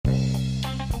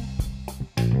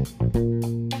Welcome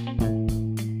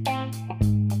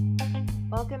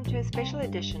to a special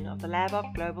edition of the Lab of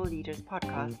Global Leaders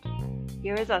podcast.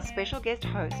 Here is our special guest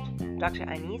host, Dr.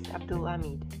 Anis Abdul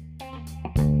Hamid.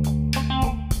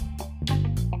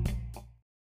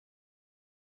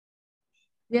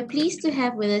 We are pleased to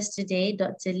have with us today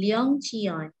Dr. Leong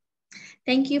Chee-Onn.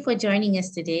 Thank you for joining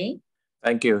us today.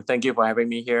 Thank you. Thank you for having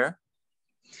me here.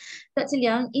 Dr.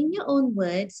 Leong, in your own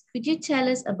words, could you tell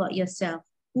us about yourself,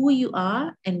 who you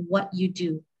are and what you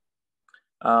do?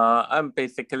 I'm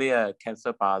basically a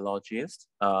cancer biologist.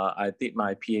 I did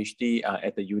my PhD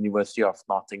at the University of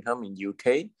Nottingham in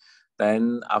UK.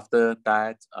 Then after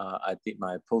that, I did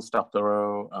my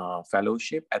postdoctoral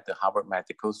fellowship at the Harvard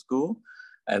Medical School.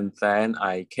 And then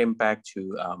I came back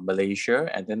to Malaysia,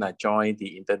 and then I joined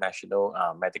the International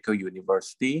Medical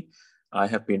University. I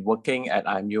have been working at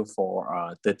IMU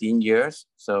for 13 years.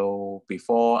 So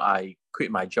before I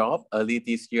quit my job early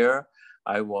this year,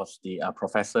 I was the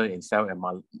professor in cell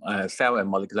and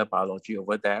molecular biology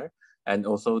over there, and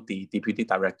also the deputy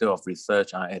director of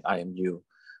research at IMU.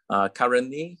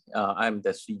 Currently, I'm the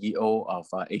CEO of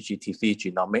HGTC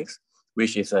Genomics,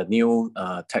 which is a new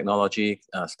technology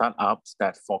startups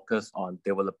that focus on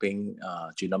developing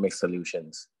genomic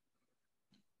solutions.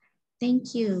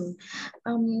 Thank you.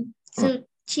 So,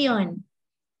 Chee-Onn,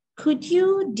 could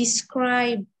you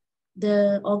describe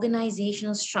the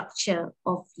organizational structure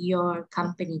of your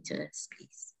company to us,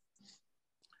 please?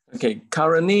 Okay,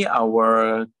 currently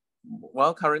our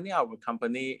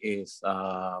company is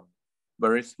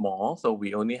very small, so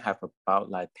we only have about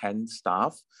like 10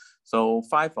 staff. So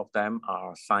 5 of them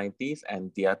are scientists,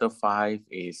 and the other 5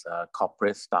 is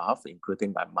corporate staff,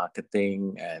 including like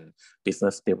marketing and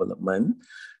business development.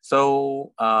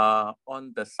 So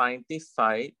on the scientist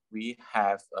side, we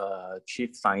have a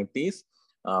chief scientist,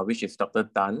 which is Dr.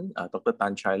 Tan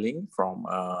Chai Ling from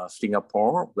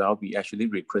Singapore. Well, we actually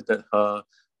recruited her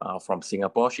from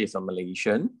Singapore. She's a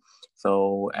Malaysian.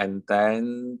 So, and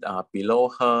then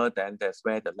below her, then there's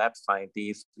where the lab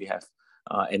scientists, we have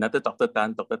another Dr.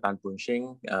 Tan Boon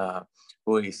Shing,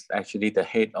 who is actually the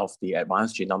head of the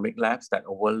advanced genomic labs that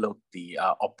overlook the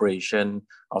operation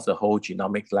of the whole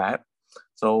genomic lab.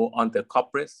 So on the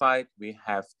corporate side, we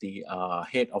have the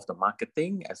head of the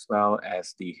marketing as well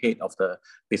as the head of the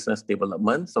business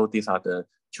development. So these are the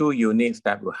 2 units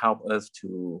that will help us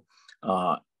to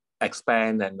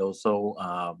expand and also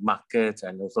market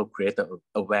and also create the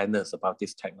awareness about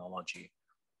this technology.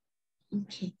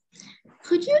 Okay.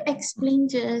 Could you explain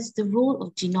to us the role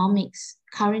of genomics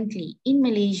currently in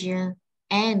Malaysia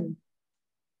and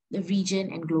the region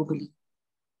and globally?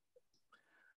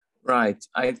 Right.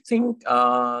 I think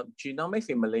genomics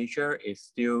in Malaysia is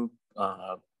still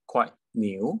quite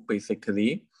new,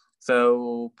 basically.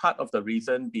 So part of the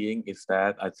reason being is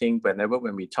that I think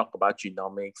when we talk about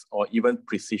genomics or even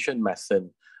precision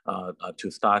medicine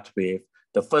to start with,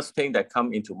 the first thing that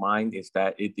comes into mind is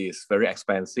that it is very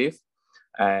expensive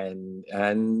and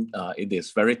it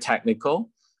is very technical.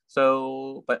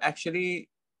 So, but actually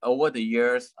over the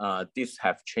years, this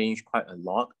have changed quite a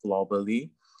lot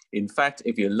globally. In fact,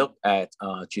 if you look at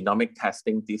genomic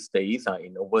testing these days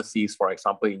in overseas, for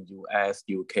example, in US,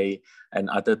 UK, and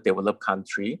other developed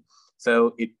countries,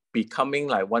 so it becoming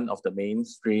like one of the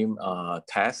mainstream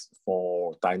tests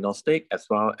for diagnostic as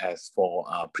well as for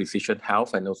precision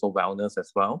health and also wellness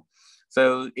as well.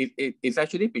 So it's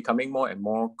actually becoming more and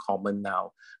more common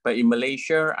now. But in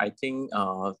Malaysia, I think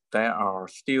there are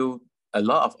still a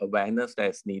lot of awareness that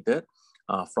is needed.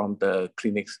 From the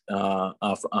clinics,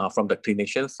 from the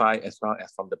clinician side as well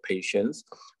as from the patients,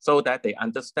 so that they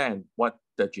understand what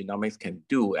the genomics can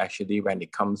do actually when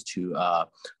it comes to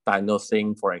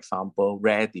diagnosing, for example,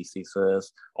 rare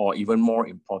diseases, or even more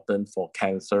important for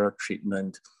cancer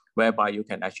treatment, whereby you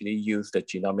can actually use the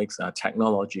genomics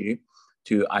technology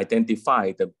to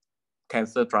identify the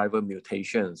cancer driver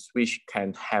mutations, which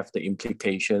can have the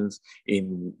implications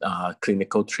in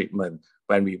clinical treatment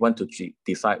when we want to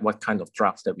decide what kind of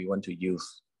drugs that we want to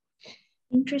use.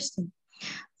 Interesting.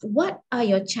 What are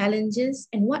your challenges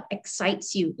and what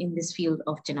excites you in this field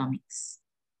of genomics?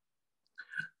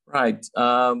 Right.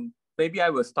 Maybe I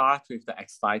will start with the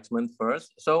excitement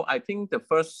first. So I think the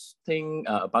first thing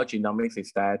about genomics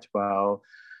is that, well,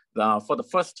 for the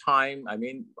first time, I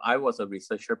mean, I was a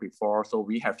researcher before, so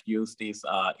we have used this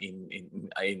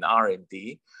in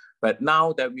R&D. But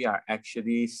now that we are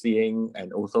actually seeing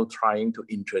and also trying to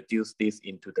introduce this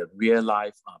into the real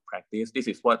life practice, this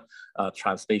is what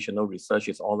translational research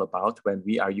is all about. When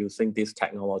we are using this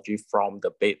technology from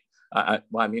the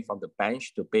from the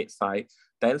bench to bedside,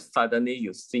 then suddenly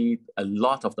you see a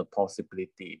lot of the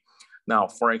possibility. Now,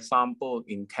 for example,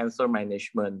 in cancer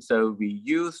management, so we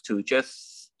used to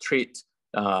just treat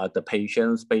the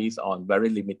patients based on very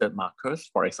limited markers.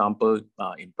 For example,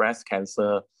 in breast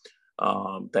cancer,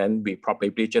 then we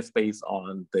probably just based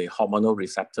on the hormonal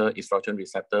receptor, estrogen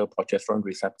receptor, progesterone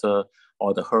receptor,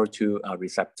 or the HER2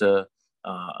 receptor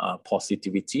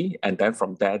positivity. And then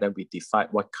from there, then we decide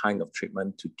what kind of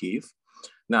treatment to give.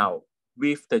 Now,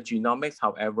 with the genomics,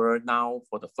 however, now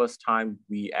for the first time,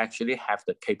 we actually have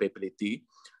the capability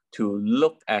to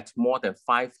look at more than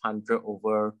 500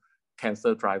 over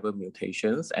cancer driver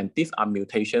mutations. And these are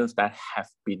mutations that have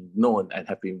been known and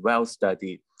have been well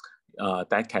studied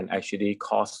that can actually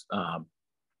cause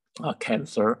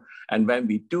cancer. And when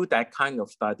we do that kind of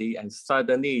study, and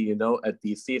suddenly, you know, a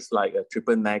disease like a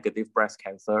triple negative breast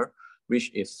cancer,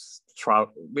 which is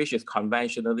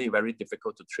conventionally very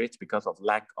difficult to treat because of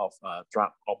lack of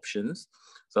drug options.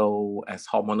 So as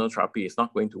hormonal therapy is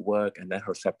not going to work, and then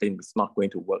Herceptin is not going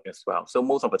to work as well. So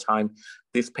most of the time,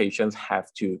 these patients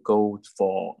have to go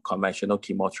for conventional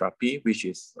chemotherapy, which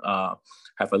is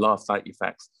have a lot of side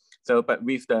effects. So, but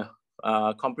with the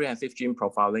comprehensive gene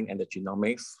profiling and the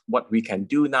genomics, what we can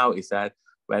do now is that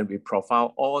when we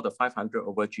profile all the 500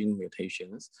 over gene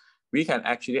mutations, we can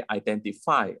actually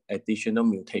identify additional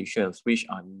mutations which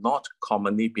are not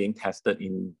commonly being tested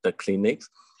in the clinics.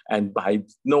 And by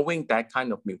knowing that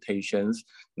kind of mutations,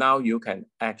 now you can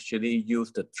actually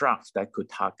use the drugs that could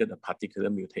target a particular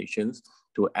mutations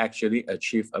to actually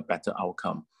achieve a better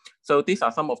outcome. So these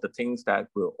are some of the things that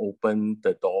will open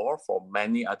the door for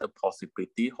many other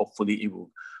possibilities. Hopefully it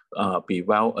will be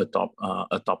well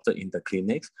adopted in the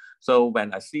clinics. So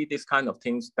when I see this kind of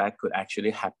things that could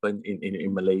actually happen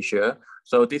in Malaysia,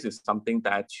 so this is something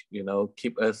that, you know,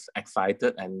 keep us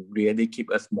excited and really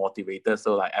keep us motivated.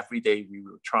 So like every day we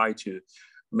will try to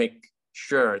make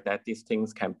sure that these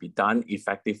things can be done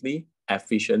effectively,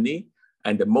 efficiently.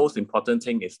 And the most important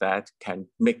thing is that can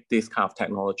make this kind of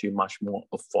technology much more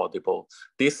affordable.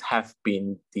 This have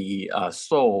been the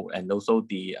soul and also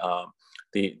the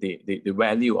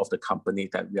value of the company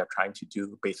that we are trying to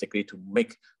do, basically to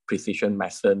make precision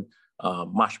medicine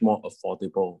much more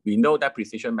affordable. We know that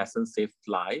precision medicine saves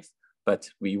life, but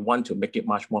we want to make it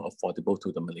much more affordable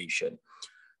to the Malaysian.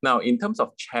 Now, in terms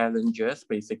of challenges,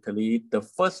 basically, the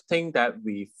first thing that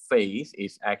we face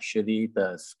is actually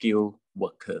the skilled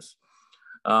workers.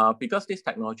 Because this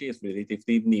technology is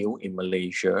relatively new in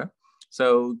Malaysia,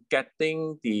 so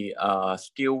getting the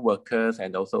skilled workers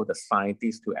and also the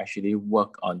scientists to actually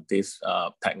work on this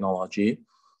technology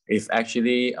is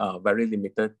actually very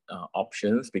limited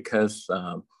options, because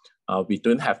we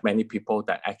don't have many people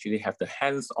that actually have the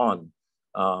hands-on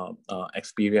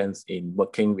experience in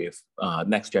working with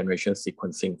next generation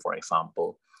sequencing, for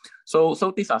example. So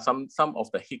these are some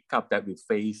of the hiccups that we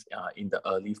face in the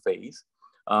early phase.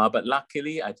 But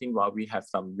luckily, I think while we have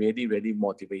some really, really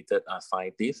motivated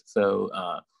scientists, so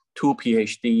 2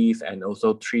 PhDs and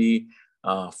also 3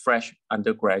 fresh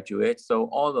undergraduates. So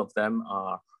all of them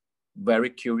are very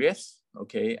curious,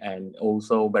 okay, and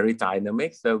also very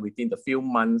dynamic. So within the few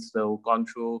months, they've gone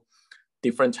through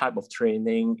different type of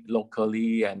training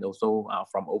locally and also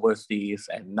from overseas.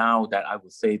 And now that I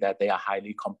would say that they are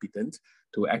highly competent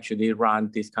to actually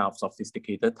run this kind of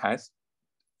sophisticated tests.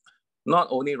 Not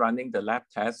only running the lab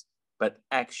tests, but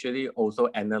actually also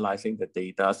analyzing the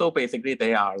data. So basically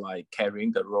they are like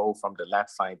carrying the role from the lab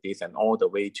scientists and all the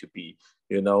way to be,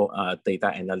 you know,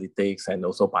 data analytics and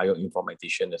also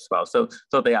bioinformatician as well. So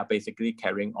they are basically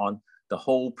carrying on the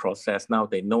whole process. Now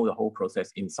they know the whole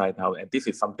process inside out. And this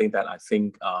is something that I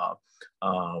think,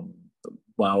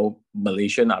 well,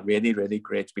 Malaysians are really, really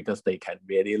great because they can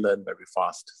really learn very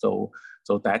fast. So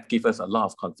that gives us a lot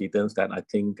of confidence that I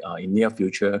think in near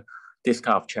future, this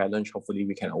kind of challenge, hopefully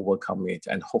we can overcome it.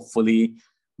 And hopefully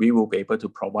we will be able to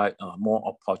provide more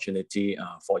opportunity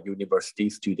for university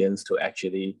students to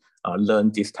actually learn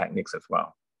these techniques as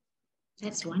well.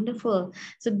 That's wonderful.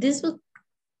 So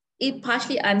it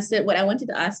partially answered what I wanted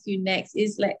to ask you next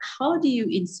is like, how do you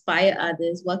inspire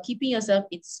others while keeping yourself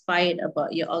inspired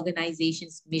about your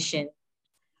organization's mission?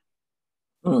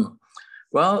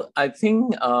 Well, I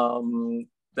think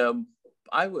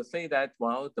I would say that,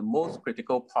 well, the most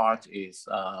critical part is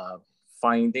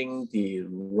finding the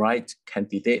right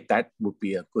candidate. That would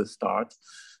be a good start.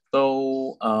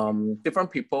 So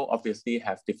different people obviously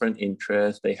have different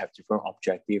interests, they have different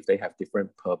objectives, they have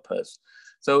different purpose.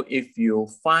 So if you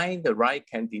find the right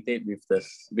candidate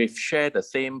with share the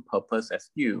same purpose as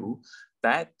you,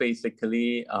 that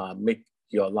basically make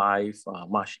your life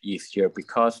much easier,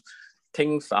 because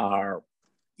things are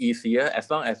easier as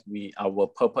long as our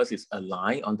purpose is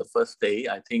aligned on the first day.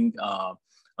 I think,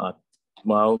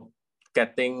 well,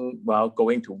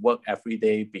 going to work every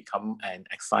day become an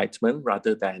excitement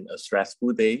rather than a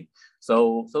stressful day.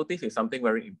 So this is something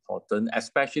very important,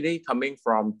 especially coming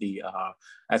from the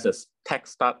as a tech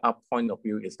startup point of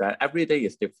view, is that every day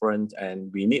is different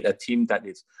and we need a team that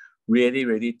is really,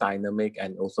 really dynamic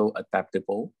and also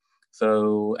adaptable.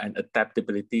 So, and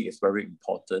adaptability is very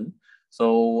important.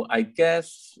 So I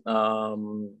guess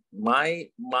my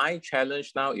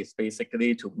challenge now is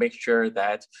basically to make sure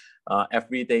that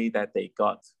every day that they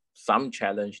got some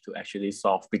challenge to actually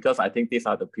solve, because I think these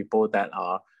are the people that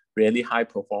are really high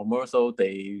performers. So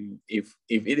they, if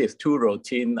it is too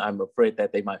routine, I'm afraid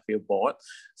that they might feel bored.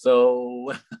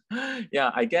 So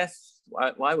yeah, I guess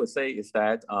what I would say is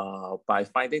that by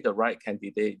finding the right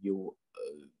candidate,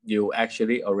 you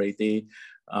actually already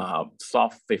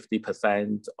solve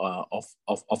 50%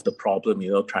 of the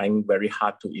problem, trying very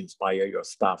hard to inspire your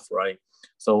staff, right?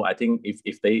 So I think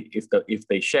if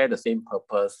they share the same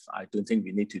purpose, I don't think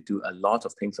we need to do a lot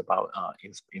of things about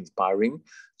inspiring.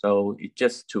 So it's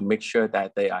just to make sure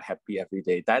that they are happy every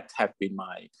day. That have been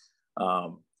my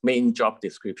main job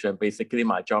description. Basically,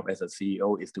 my job as a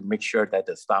CEO is to make sure that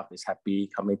the staff is happy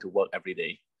coming to work every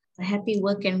day. A happy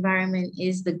work environment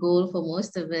is the goal for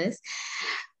most of us.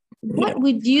 What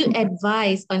would you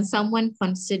advise on someone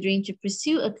considering to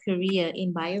pursue a career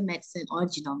in biomedicine or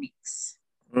genomics?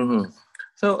 Mm-hmm.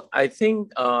 So I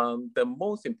think the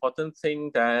most important thing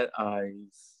that I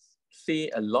see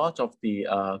a lot of the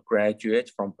graduates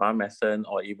from biomedicine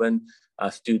or even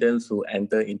students who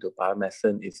enter into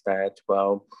biomedicine is that,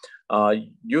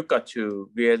 you got to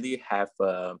really have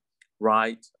a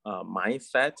right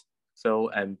mindset. So,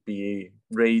 and be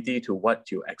ready to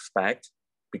what you expect,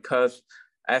 because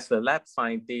as a lab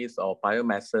scientist or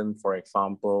biomedicine, for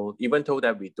example, even though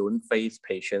that we don't face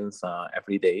patients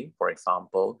every day, for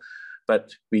example,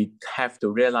 but we have to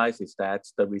realize is that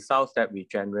the results that we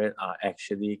generate are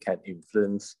actually can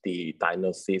influence the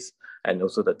diagnosis and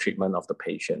also the treatment of the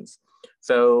patients.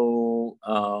 So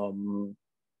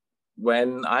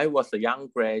when I was a young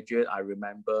graduate, I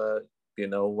remember,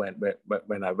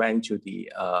 when I went to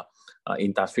the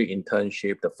industry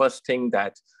internship, the first thing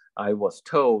that I was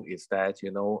told is that,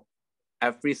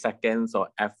 every seconds or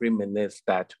every minutes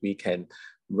that we can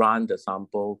run the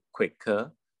sample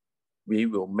quicker, we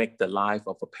will make the life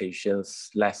of a patient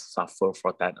less suffer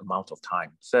for that amount of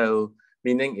time. So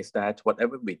meaning is that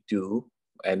whatever we do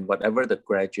and whatever the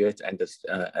graduates and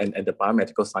the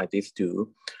biomedical scientists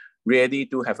do really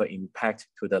do have an impact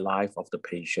to the life of the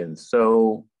patient.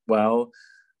 So,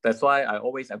 that's why I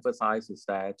always emphasize is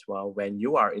that, when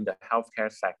you are in the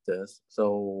healthcare sectors,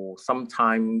 so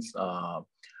sometimes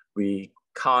we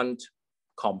can't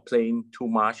complain too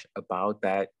much about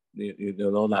that.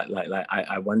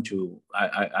 I want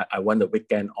the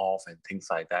weekend off and things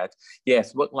like that.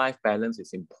 Yes, work-life balance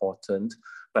is important,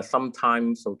 but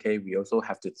sometimes, we also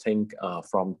have to think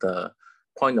from the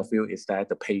point of view is that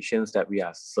the patients that we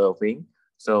are serving,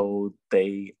 so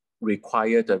they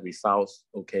require the results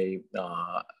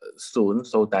soon,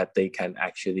 so that they can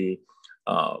actually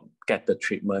get the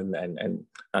treatment and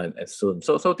soon.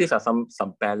 So these are some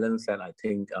balance that I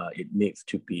think it needs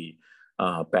to be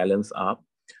balanced up.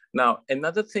 Now,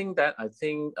 another thing that I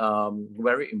think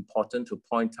very important to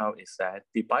point out is that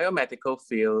the biomedical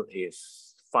field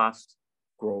is fast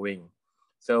growing.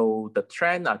 So the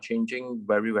trends are changing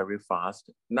very, very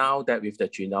fast. Now that with the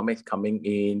genomics coming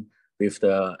in, with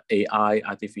the AI,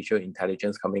 artificial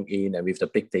intelligence coming in, and with the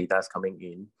big data coming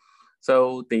in,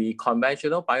 so the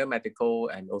conventional biomedical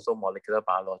and also molecular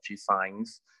biology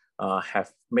science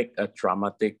have made a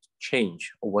dramatic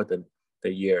change over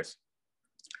the years.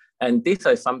 And this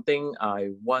is something I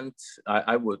would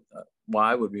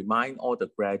remind all the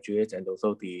graduates and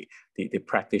also the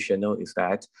practitioners is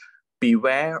that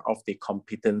beware of the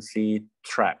competency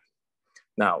trap.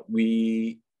 Now,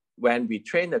 when we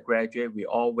train the graduate, we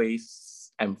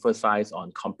always emphasize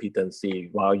on competency.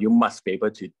 You must be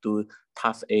able to do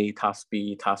task A, task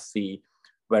B, task C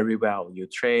very well. You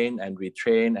train and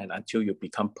retrain, and until you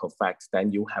become perfect,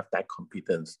 then you have that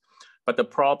competence. But the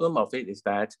problem of it is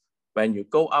that when you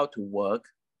go out to work,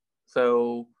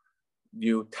 so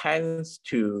you tend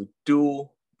to do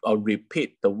or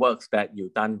repeat the works that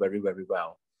you've done very, very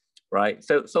well, right?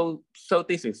 So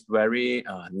this is very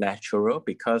natural,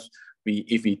 because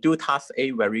if we do task A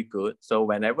very good, so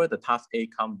whenever the task A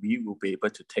comes, we will be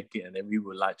able to take it, and then we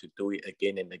would like to do it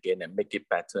again and again and make it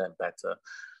better and better.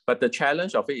 But the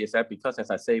challenge of it is that, because as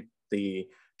I say, the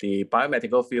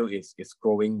biomedical field is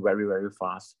growing very, very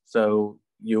fast. So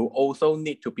you also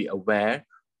need to be aware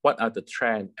what are the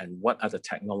trends and what are the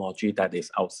technology that is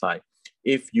outside.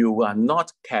 If you are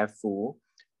not careful,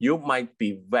 you might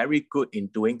be very good in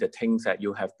doing the things that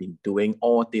you have been doing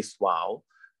all this while,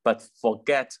 but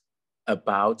forget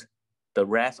about the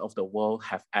rest of the world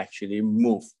have actually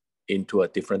moved into a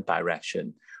different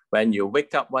direction. When you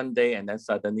wake up one day and then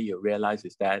suddenly you realize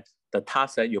is that the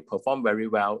task that you perform very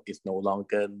well is no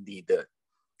longer needed.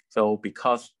 So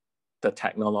because the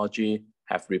technology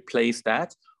have replaced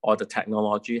that, or the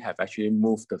technology have actually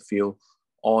moved the field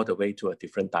all the way to a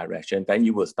different direction, then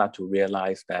you will start to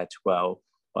realize that, well,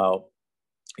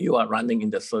 you are running in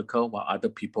the circle while other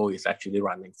people is actually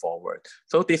running forward.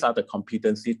 So these are the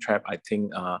competency trap I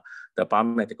think the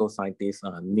biomedical scientists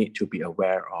need to be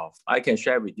aware of. I can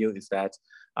share with you is that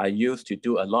I used to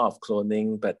do a lot of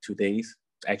cloning, but today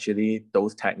actually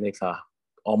those techniques are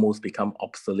almost become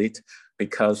obsolete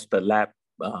because the lab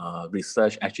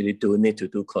research actually don't need to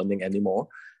do cloning anymore.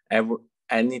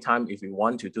 Anytime if you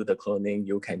want to do the cloning,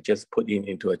 you can just put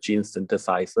into a gene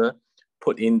synthesizer,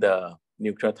 put in the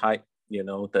nucleotide,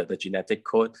 the genetic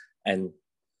code, and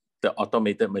the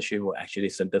automated machine will actually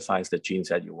synthesize the genes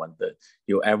that you wanted.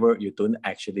 You don't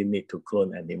actually need to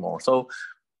clone anymore. So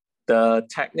the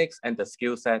techniques and the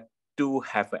skill set do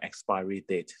have an expiry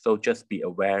date. So just be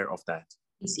aware of that.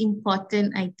 It's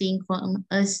important, I think, for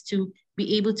us to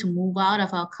be able to move out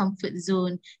of our comfort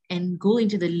zone and go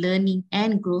into the learning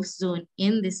and growth zone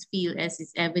in this field as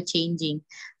it's ever changing.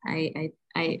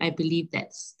 I believe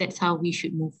that's how we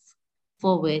should move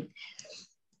forward.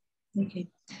 Okay.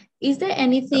 Is there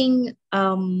anything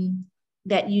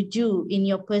that you do in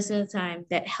your personal time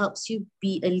that helps you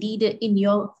be a leader in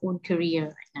your own career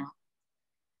right now?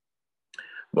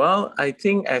 Well, I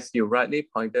think as you rightly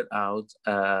pointed out,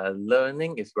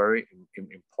 learning is very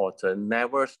important.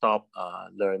 Never stop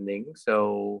learning.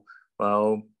 So,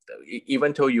 well,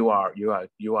 even though you are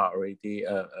already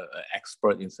an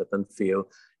expert in certain field,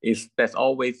 that's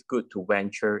always good to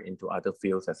venture into other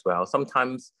fields as well.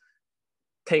 Sometimes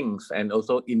things and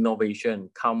also innovation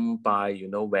come by,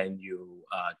 when you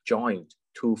join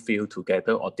two fields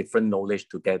together or different knowledge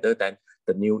together, then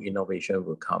the new innovation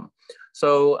will come.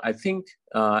 So I think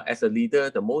as a leader,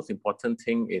 the most important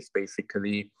thing is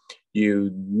basically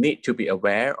you need to be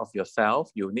aware of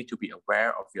yourself. You need to be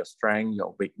aware of your strength,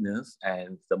 your weakness.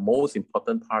 And the most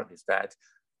important part is that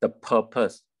the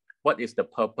purpose. What is the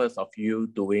purpose of you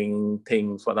doing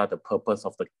things? What are the purpose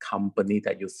of the company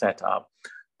that you set up?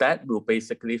 That will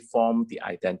basically form the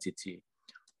identity.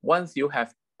 Once you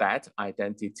have that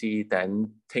identity,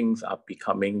 then things are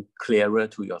becoming clearer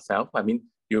to yourself. I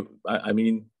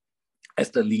mean,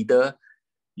 as the leader,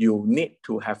 you need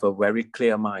to have a very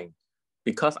clear mind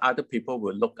because other people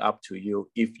will look up to you.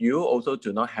 If you also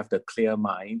do not have the clear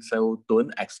mind, so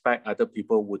don't expect other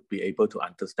people would be able to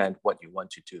understand what you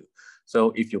want to do.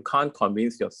 So if you can't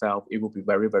convince yourself, it will be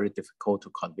very, very difficult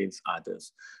to convince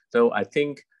others. So I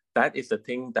think that is the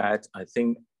thing that I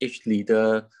think each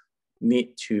leader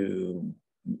need to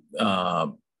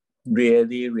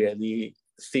really, really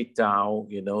sit down,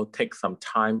 take some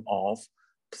time off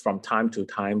from time to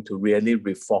time to really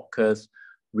refocus,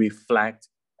 reflect,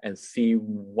 and see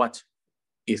what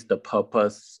is the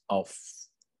purpose of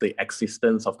the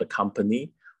existence of the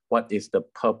company, what is the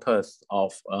purpose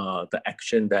of the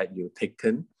action that you've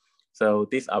taken. So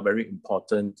these are very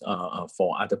important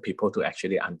for other people to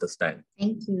actually understand.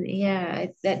 Thank you. Yeah,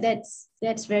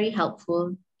 that's very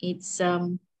helpful. It's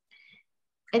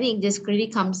I think this really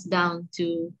comes down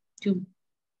to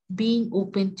being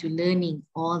open to learning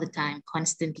all the time,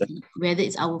 constantly, whether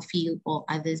it's our field or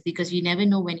others, because you never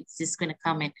know when it's just going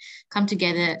to come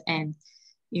together and,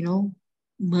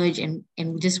 merge and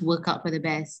just work out for the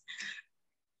best.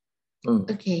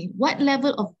 Okay, what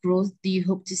level of growth do you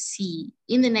hope to see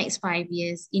in the next 5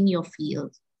 years in your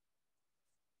field?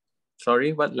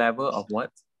 Sorry, what level of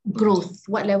what? Growth.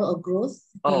 What level of growth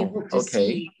do you hope to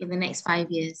see in the next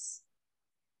 5 years?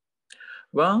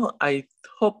 Well, I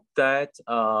hope that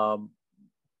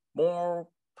more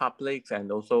publics and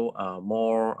also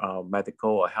more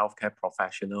medical or healthcare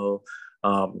professional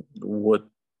would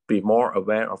be more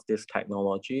aware of this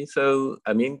technology. So,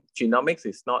 I mean, genomics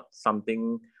is not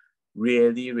something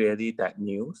really, really that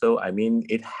new. So, I mean,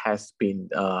 it has been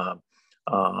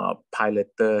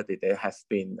piloted, it has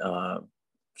been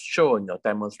shown or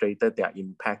demonstrated their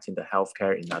impact in the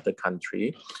healthcare in other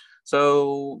countries.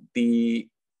 So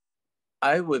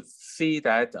I would see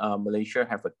that Malaysia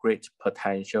have a great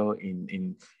potential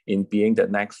in being the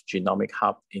next genomic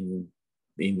hub in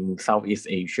Southeast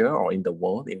Asia or in the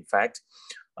world, in fact.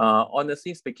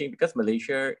 Honestly speaking, because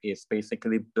Malaysia is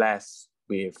basically blessed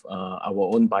with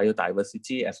our own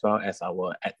biodiversity as well as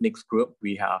our ethnic group,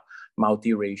 we are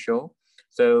multiracial.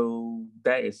 So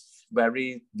there is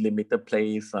very limited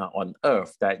place on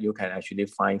Earth that you can actually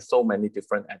find so many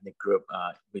different ethnic groups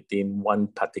within one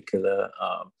particular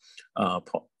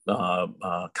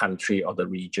country or the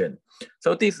region.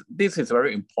 So this is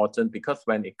very important, because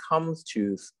when it comes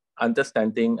to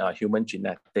understanding human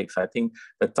genetics, I think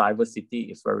the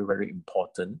diversity is very, very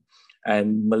important.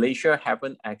 And Malaysia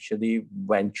haven't actually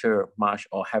ventured much,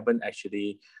 or haven't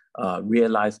actually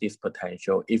realized this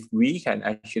potential. If we can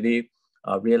actually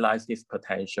realize this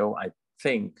potential, I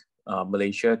think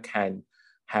Malaysia can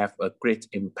have a great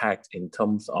impact in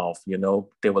terms of,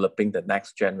 developing the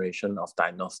next generation of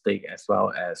diagnostic as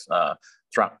well as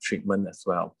drug treatment as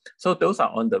well. So those are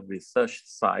on the research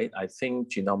side. I think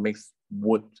genomics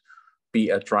would be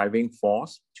a driving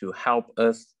force to help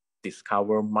us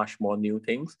discover much more new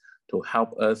things, to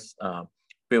help us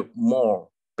build more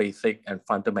basic and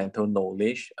fundamental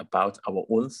knowledge about our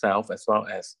own self, as well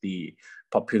as the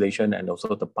population and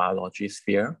also the biology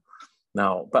sphere.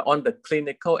 Now, but on the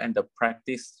clinical and the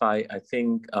practice side, I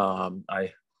think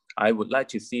I would like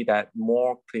to see that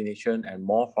more clinician and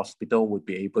more hospital would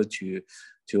be able to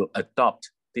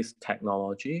adopt this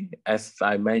technology. As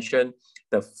I mentioned,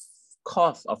 the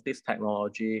cost of this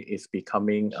technology is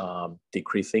becoming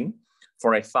decreasing.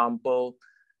 For example,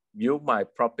 you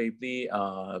might probably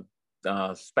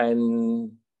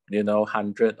spend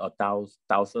hundreds or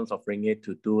thousands of ringgit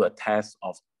to do a test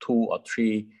of 2 or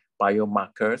 3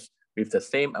 biomarkers. With the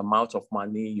same amount of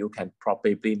money, you can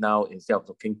probably now, instead of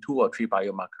looking 2 or 3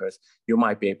 biomarkers, you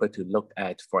might be able to look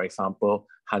at, for example,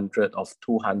 100 or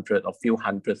 200 or few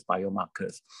hundreds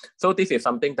biomarkers. So this is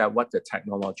something that what the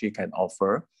technology can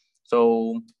offer.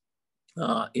 So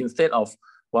instead of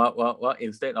looking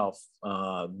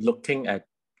at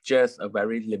just a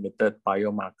very limited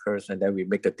biomarkers, and then we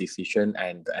make a decision,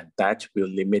 and that will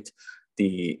limit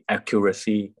the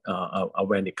accuracy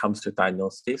when it comes to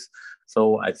diagnosis.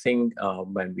 So I think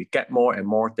when we get more and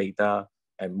more data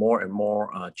and more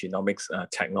genomics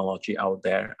technology out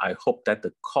there, I hope that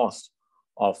the cost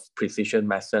of precision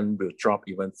medicine will drop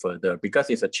even further, because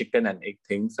it's a chicken and egg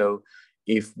thing. So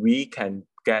if we can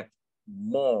get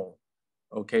more,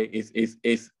 okay,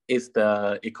 it's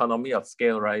the economy of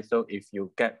scale, right? So if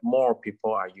you get more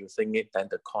people are using it, then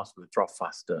the cost will drop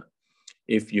faster.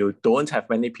 If you don't have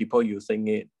many people using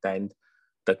it, then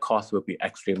the cost will be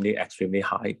extremely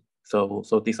high. So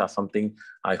these are something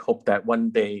I hope that one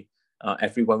day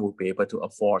everyone will be able to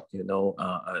afford,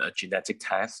 a genetic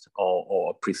test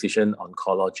or precision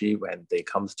oncology when it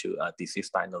comes to disease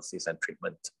diagnosis and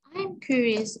treatment. I'm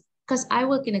curious, because I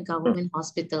work in a government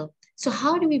hospital. So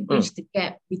how do we bridge the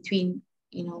gap between,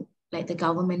 like the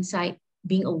government side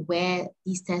being aware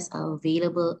these tests are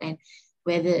available and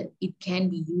whether it can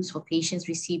be used for patients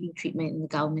receiving treatment in the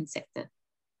government sector?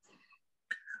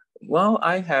 Well,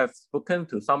 I have spoken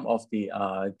to some of the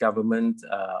government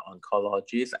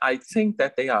oncologists. I think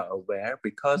that they are aware,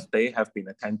 because they have been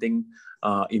attending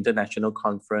international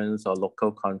conference or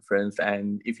local conference.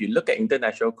 And if you look at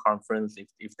international conference,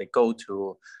 if they go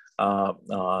to,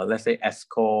 let's say,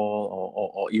 ESCO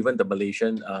or even the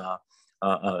Malaysian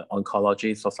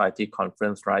Oncology Society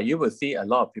conference, right, you will see a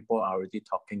lot of people are already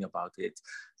talking about it.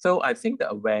 So I think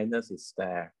the awareness is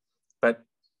there. But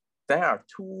there are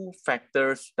 2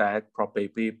 factors that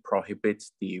probably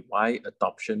prohibits the wide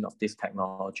adoption of this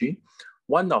technology.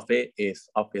 One of it is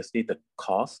obviously the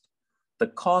cost. The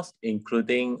cost,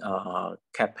 including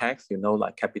CapEx,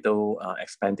 like capital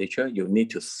expenditure. You need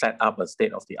to set up a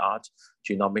state-of-the-art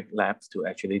genomic labs to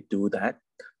actually do that.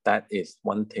 That is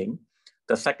one thing.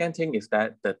 The second thing is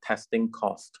that the testing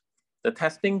cost. The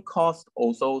testing cost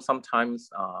also sometimes,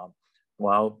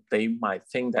 they might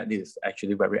think that it is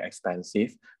actually very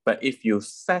expensive. But if you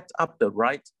set up the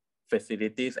right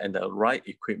facilities and the right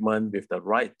equipment with the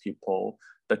right people,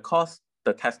 the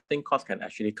testing cost can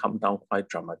actually come down quite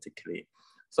dramatically.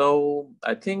 So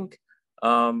I think,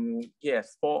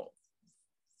 yes, for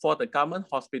the government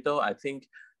hospital, I think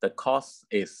the cost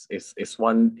is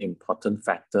one important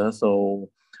factor.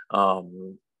 So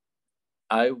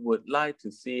I would like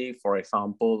to see, for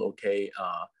example,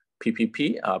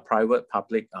 PPP,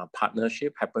 private-public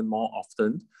partnership, happen more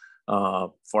often.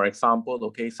 For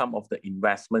example, some of the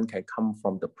investment can come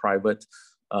from the private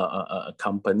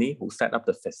company who set up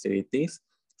the facilities.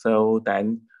 So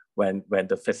then when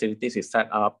the facilities is set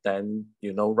up, then,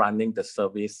 running the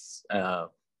service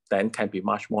then can be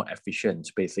much more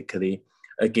efficient, basically.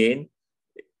 Again,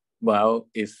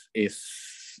 if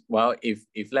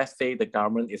let's say the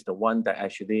government is the one that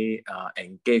actually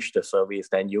engage the service,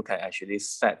 then you can actually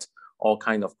set all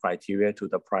kind of criteria to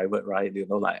the private, right?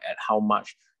 Like at how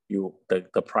much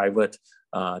the private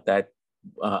at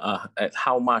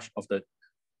how much of the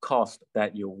cost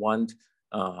that you want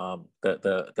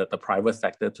the private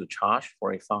sector to charge,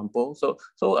 for example. So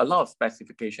a lot of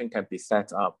specification can be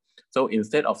set up. So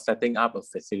instead of setting up a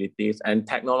facilities, and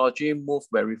technology moves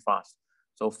very fast.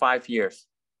 So 5 years,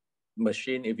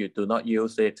 machine, if you do not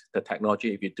use it, the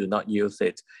technology, if you do not use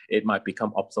it, it might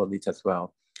become obsolete as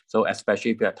well. So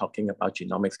especially if we are talking about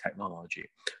genomics technology.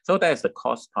 So that is the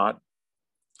cost part.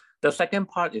 The second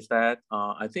part is that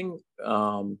I think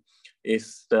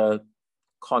is the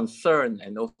concern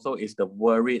and also is the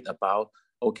worried about,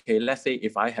 okay, let's say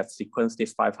if I have sequenced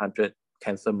these 500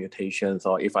 cancer mutations,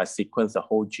 or if I sequence the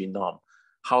whole genome,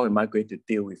 how am I going to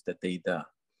deal with the data,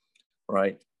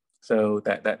 right? So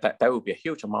that will be a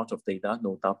huge amount of data,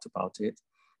 no doubt about it.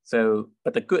 So,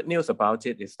 but the good news about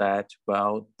it is that,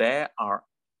 well, there are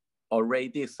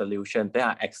already solutions, there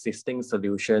are existing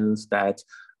solutions that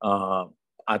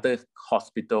other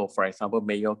hospital, for example,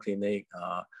 Mayo Clinic,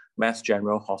 Mass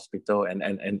General Hospital,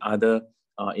 and other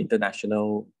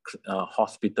international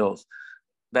hospitals,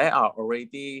 there are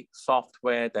already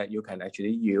software that you can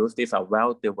actually use. These are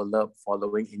well developed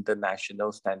following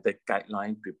international standard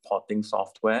guideline reporting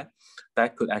software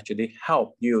that could actually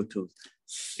help you to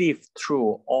sift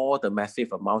through all the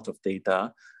massive amount of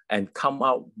data and come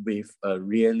out with a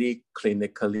really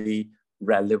clinically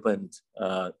relevant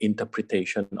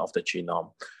interpretation of the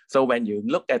genome. So when you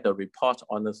look at the report,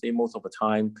 honestly, most of the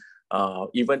time,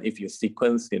 even if you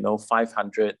sequence,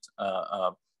 500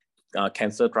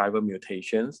 cancer driver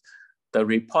mutations, the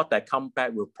report that comes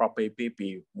back will probably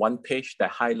be one page that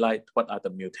highlight what are the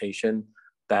mutations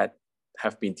that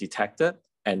have been detected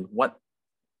and what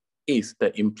is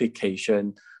the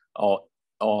implication, or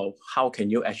how can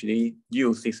you actually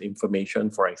use this information.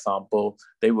 For example,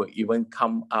 they will even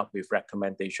come up with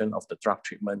recommendation of the drug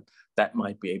treatment that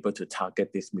might be able to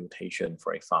target this mutation,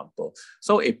 for example.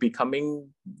 So it's becoming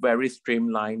very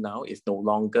streamlined now. It's no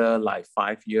longer like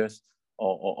 5 years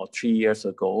or 3 years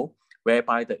ago,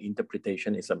 whereby the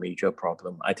interpretation is a major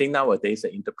problem. I think nowadays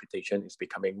the interpretation is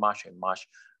becoming much and much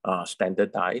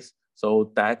standardized.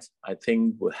 So that, I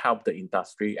think, will help the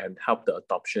industry and help the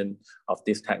adoption of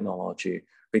this technology.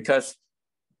 Because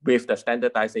with the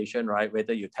standardization, right,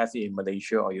 whether you test it in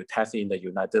Malaysia or you test it in the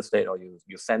United States, or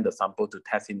you send the sample to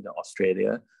test in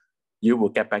Australia, you will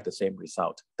get back the same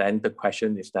result. Then the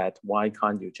question is that, why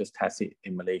can't you just test it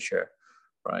in Malaysia,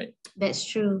 right? That's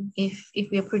true. If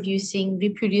we're producing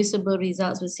reproducible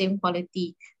results with same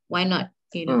quality, why not,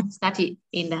 start it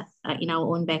in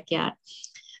our own backyard?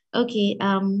 Okay,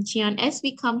 Chee-Onn, as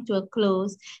we come to a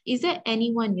close, is there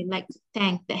anyone you'd like to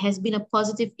thank that has been a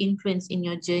positive influence in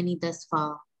your journey thus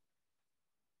far?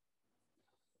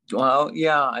 Well,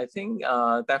 yeah, I think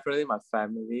definitely my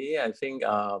family. I think,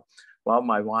 well,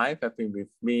 my wife has been with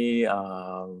me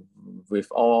with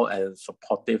all and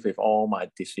supportive with all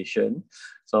my decisions.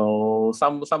 So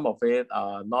some of it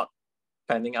are not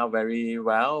panning out very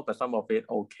well, but some of it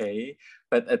okay.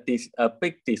 But a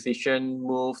big decision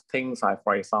moves things like,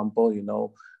 for example,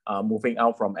 moving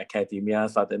out from academia,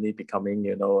 suddenly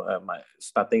becoming,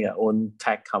 starting our own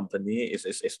tech company.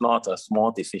 It's not a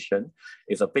small decision.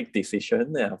 It's a big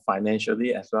decision,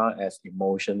 financially as well as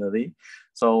emotionally.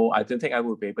 So I don't think I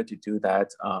would be able to do that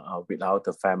without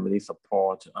the family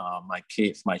support. My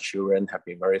kids, my children have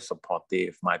been very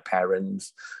supportive. My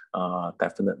parents,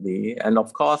 definitely. And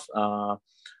of course,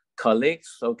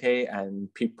 colleagues, okay,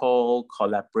 and people,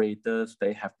 collaborators,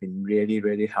 they have been really,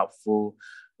 really helpful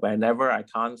whenever I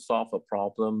can't solve a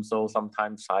problem. So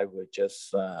sometimes I would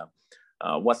just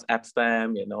WhatsApp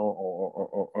them,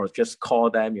 or just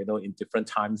call them, in different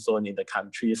time zone in the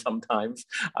country. Sometimes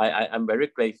I'm very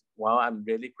grateful. Well, I'm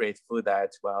really grateful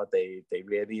that, well, they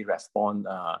really respond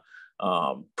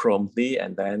promptly,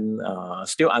 and then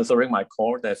still answering my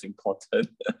call. That's important.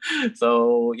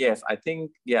 So yes, I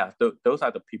think, yeah, those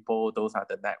are the people, those are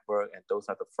the network, and those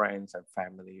are the friends and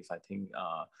families. I think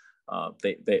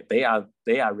they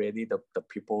are really the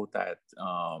people that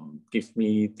give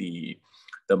me the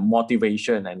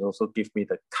motivation, and also give me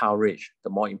the courage. The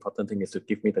more important thing is to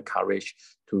give me the courage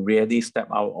to really step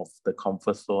out of the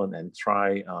comfort zone and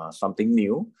try something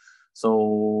new.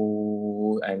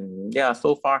 So, and yeah,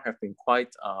 so far have been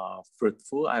quite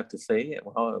fruitful, I have to say.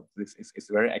 Well, it's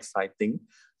very exciting.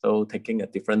 So taking a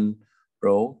different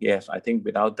role, yes, I think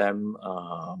without them,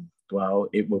 well,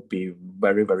 it would be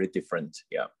very, very different.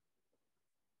 Yeah.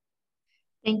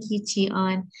 Thank you,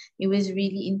 Chee-Onn. It was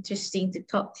really interesting to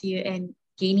talk to you and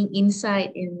gaining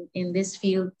insight in this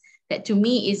field that, to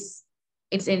me, it's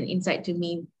an insight to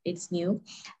me. It's new.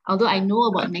 Although I know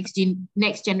about next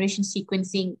generation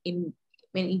sequencing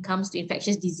when it comes to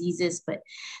infectious diseases,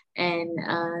 and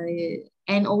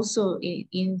and also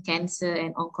in cancer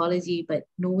and oncology, but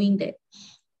knowing that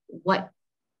what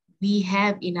we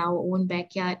have in our own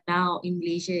backyard now in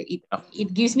Malaysia,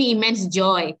 it gives me immense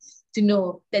joy to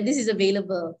know that this is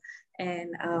available.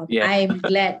 And I'm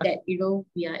glad that,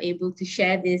 we are able to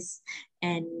share this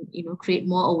and, create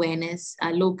more awareness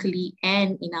locally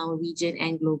and in our region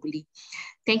and globally.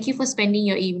 Thank you for spending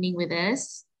your evening with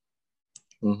us.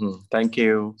 Thank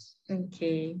you.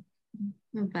 Okay.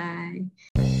 Bye-bye.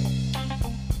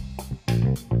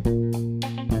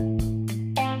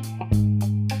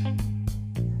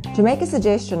 To make a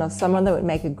suggestion of someone that would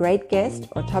make a great guest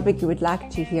or topic you would like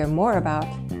to hear more about,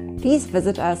 please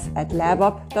visit us at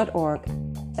labopp.org.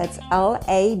 That's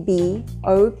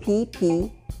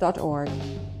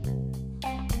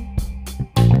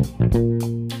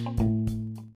labopp.org.